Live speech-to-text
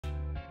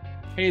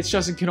Hey, it's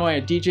Justin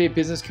KANOYA, DJ,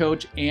 business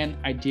coach, and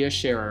idea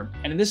sharer.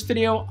 And in this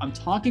video, I'm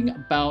talking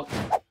about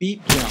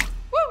beat jump.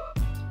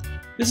 Woo!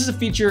 This is a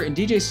feature in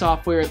DJ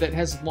software that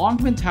has long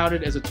been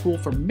touted as a tool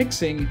for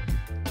mixing,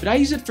 but I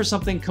use it for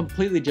something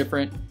completely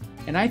different,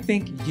 and I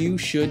think you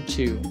should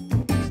too.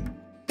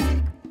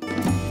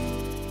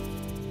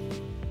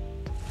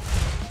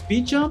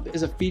 Beat jump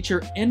is a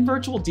feature in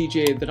Virtual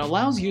DJ that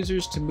allows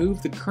users to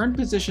move the current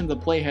position of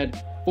the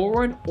playhead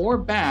forward or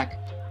back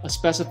a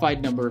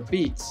specified number of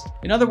beats.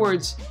 In other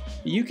words,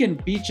 you can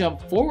beat jump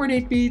forward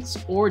 8 beats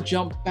or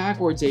jump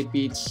backwards 8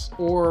 beats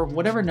or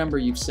whatever number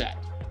you've set.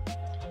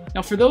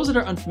 Now for those that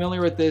are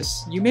unfamiliar with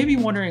this, you may be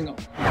wondering,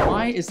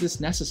 why is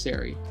this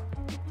necessary?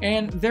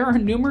 And there are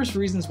numerous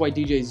reasons why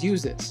DJs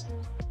use this.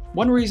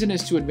 One reason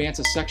is to advance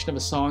a section of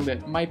a song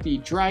that might be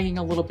dragging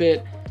a little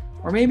bit,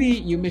 or maybe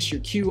you miss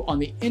your cue on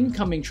the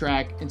incoming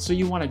track and so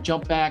you want to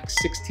jump back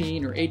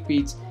 16 or 8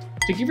 beats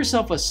to give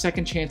yourself a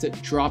second chance at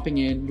dropping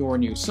in your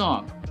new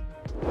song.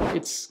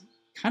 It's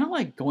kind of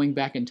like going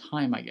back in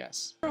time, I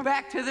guess.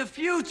 Back to the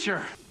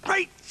future.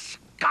 Great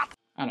Scott!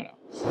 I don't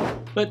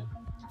know. But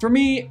for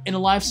me, in a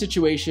live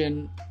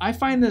situation, I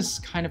find this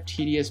kind of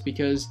tedious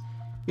because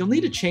you'll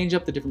need to change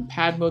up the different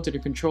pad modes of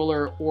your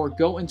controller or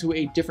go into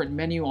a different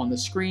menu on the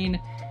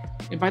screen.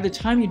 And by the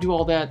time you do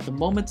all that, the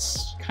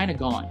moment's kind of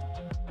gone.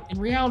 In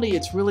reality,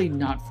 it's really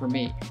not for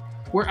me.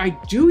 Where I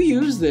do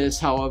use this,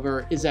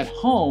 however, is at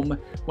home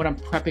when I'm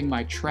prepping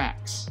my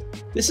tracks.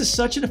 This is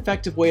such an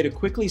effective way to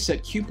quickly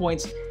set cue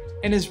points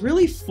and is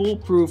really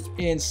foolproof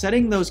in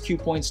setting those cue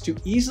points to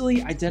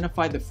easily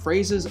identify the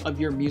phrases of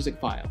your music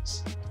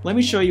files. Let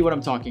me show you what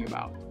I'm talking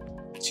about.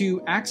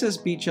 To access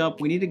beat jump,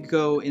 we need to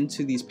go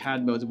into these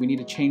pad modes. We need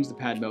to change the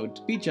pad mode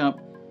to beat jump.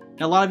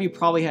 Now, a lot of you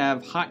probably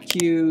have hot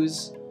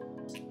cues,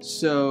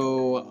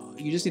 so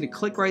you just need to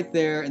click right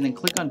there and then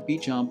click on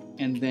beat jump,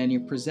 and then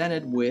you're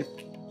presented with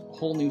a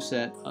whole new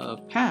set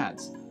of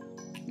pads.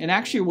 And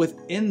actually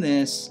within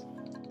this,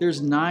 there's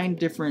 9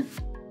 different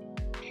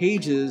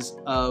pages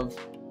of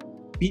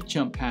beat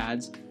jump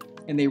pads,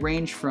 and they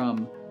range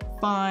from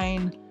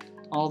fine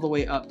all the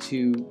way up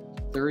to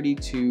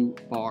 32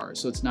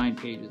 bars, so it's 9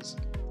 pages.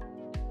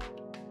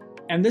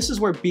 And this is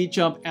where beat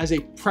jump as a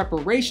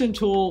preparation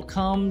tool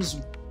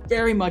comes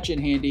very much in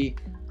handy.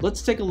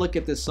 Let's take a look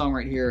at this song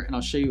right here, and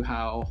I'll show you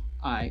how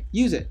I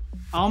use it.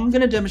 I'm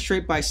gonna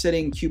demonstrate by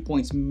setting cue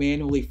points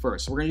manually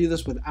first. So we're gonna do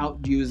this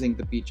without using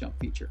the beat jump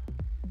feature.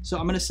 So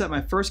I'm gonna set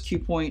my first cue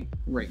point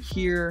right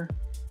here,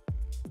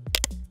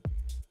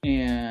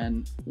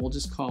 and we'll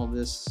just call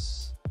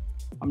this,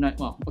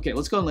 okay,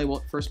 let's go and label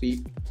it first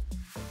beat,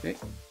 okay?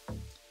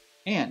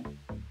 And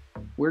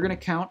we're gonna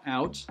count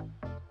out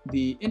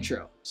the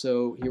intro.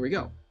 So here we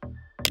go.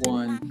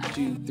 1,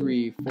 2,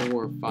 3,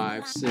 4,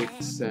 5,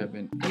 6,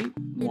 7, 8.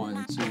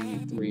 1,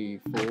 2, 3,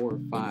 4,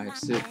 5,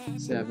 6,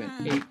 7,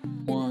 8.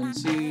 1,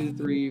 2,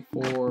 3,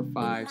 4,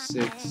 5,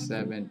 6,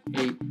 7,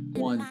 8.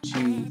 1,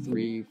 2,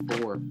 3,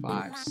 4,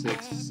 5,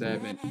 6,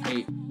 7,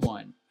 8,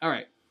 1. All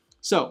right,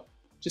 so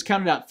just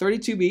counted out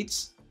 32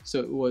 beats. So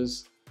it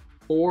was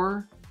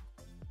 4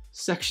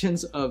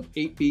 sections of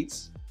 8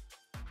 beats.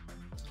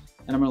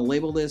 And I'm gonna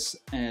label this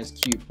as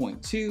cue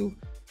point 2,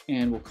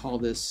 and we'll call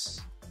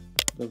this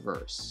the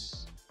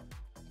verse.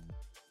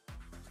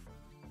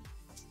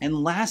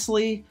 And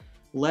lastly,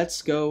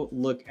 let's go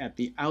look at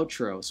the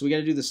outro. So we got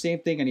to do the same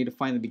thing. I need to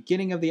find the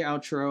beginning of the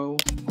outro.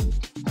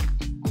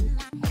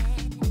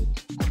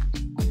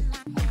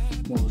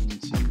 1,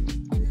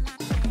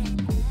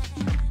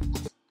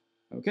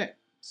 2. Okay,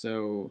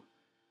 so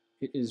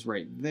it is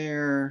right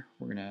there.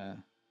 We're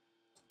gonna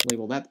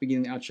label that the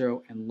beginning of the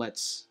outro, and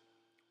let's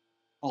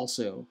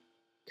also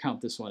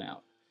count this one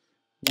out.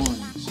 1,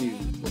 2,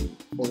 3,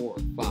 4,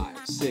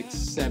 5, 6,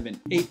 7,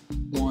 8.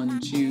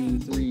 1, 2,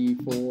 3,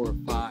 4,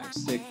 5,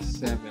 6,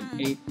 7,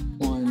 8.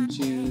 1,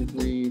 2,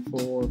 3,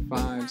 4,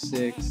 5,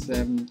 6,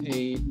 7,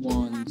 8.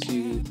 1,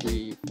 2,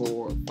 3,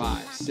 4,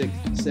 5, 6,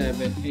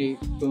 7, 8.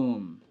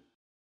 Boom.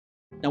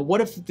 Now, what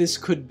if this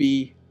could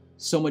be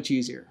so much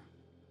easier?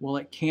 Well,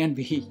 it can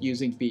be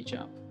using beat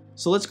jump.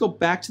 So let's go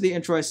back to the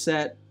intro I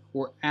set.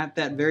 We're at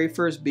that very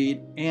first beat,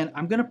 and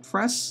I'm gonna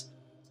press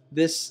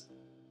this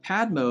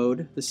pad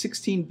mode, the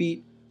 16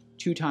 beat,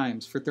 2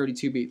 times for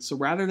 32 beats. So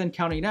rather than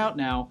counting it out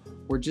now,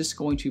 we're just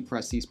going to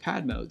press these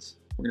pad modes.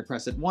 We're gonna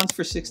press it once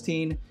for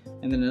 16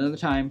 and then another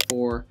time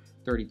for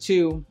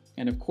 32.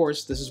 And of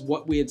course, this is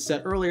what we had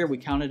set earlier. We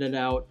counted it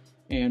out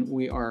and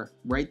we are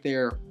right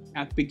there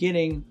at the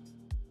beginning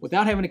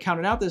without having to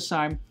count it out this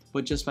time,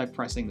 but just by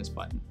pressing this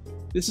button.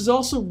 This is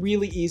also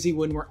really easy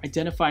when we're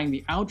identifying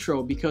the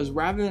outro, because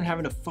rather than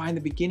having to find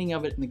the beginning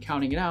of it and then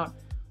counting it out,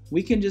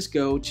 we can just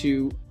go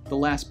to the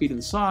last beat of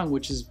the song,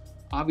 which is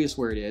obvious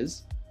where it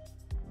is,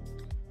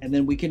 and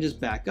then we can just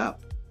back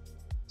up.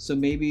 So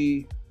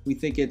maybe we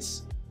think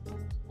it's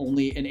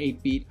only an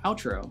 8-beat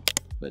outro,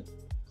 but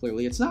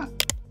clearly it's not.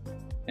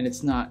 And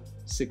it's not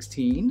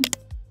 16,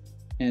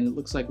 and it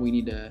looks like we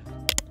need to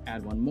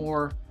add one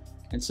more.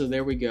 And so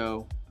there we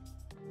go.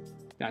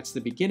 That's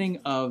the beginning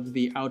of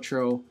the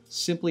outro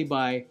simply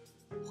by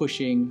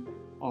pushing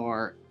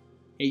our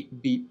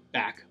 8-beat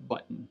back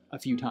button a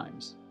few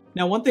times.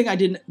 Now, one thing I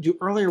didn't do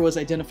earlier was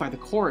identify the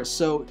chorus.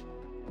 So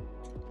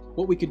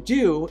what we could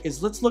do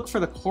is let's look for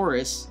the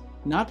chorus,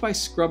 not by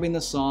scrubbing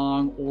the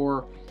song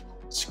or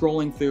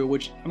scrolling through,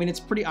 which, I mean, it's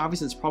pretty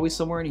obvious it's probably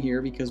somewhere in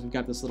here because we've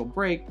got this little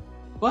break,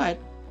 but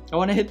I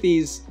want to hit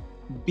these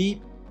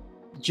beat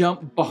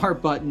jump bar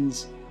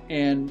buttons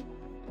and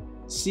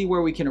see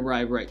where we can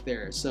arrive right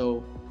there.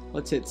 So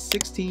let's hit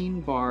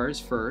 16 bars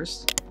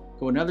first,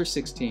 go another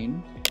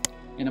 16,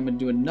 and I'm going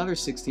to do another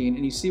 16,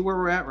 and you see where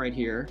we're at right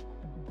here.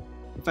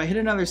 If I hit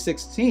another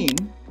 16,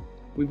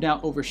 we've now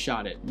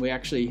overshot it. We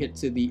actually hit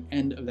to the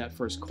end of that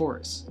first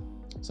chorus.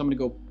 So I'm going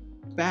to go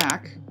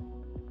back,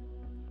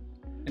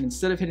 and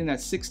instead of hitting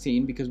that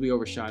 16 because we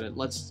overshot it,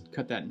 let's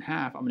cut that in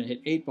half. I'm going to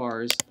hit 8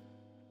 bars,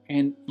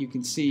 and you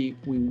can see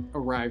we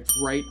arrived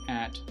right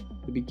at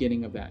the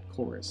beginning of that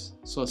chorus.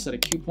 So I'll set a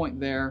cue point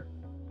there,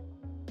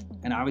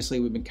 and obviously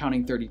we've been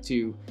counting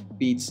 32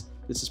 beats.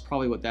 This is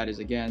probably what that is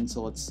again.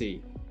 So let's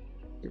see.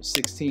 Here's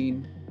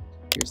 16,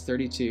 here's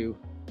 32,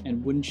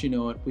 and wouldn't you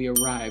know it, we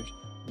arrived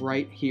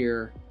right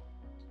here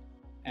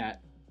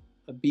at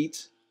a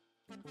beat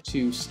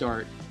to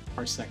start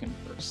our second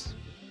verse.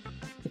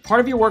 If part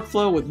of your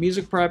workflow with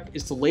music prep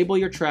is to label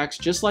your tracks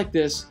just like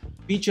this,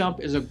 Beat Jump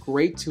is a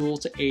great tool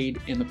to aid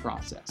in the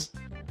process.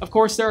 Of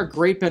course, there are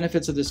great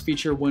benefits of this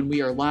feature when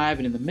we are live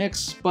and in the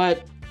mix,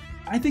 but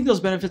I think those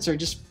benefits are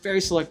just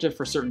very selective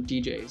for certain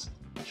DJs.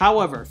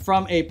 However,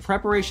 from a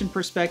preparation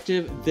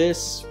perspective,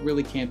 this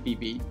really can't be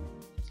beat.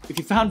 If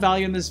you found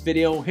value in this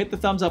video, hit the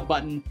thumbs up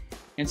button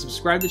and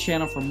subscribe to the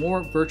channel for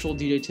more virtual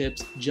DJ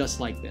tips just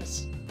like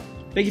this.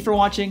 Thank you for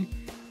watching.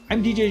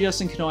 I'm DJ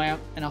Kanoya,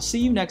 and I'll see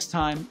you next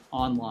time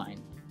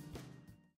online.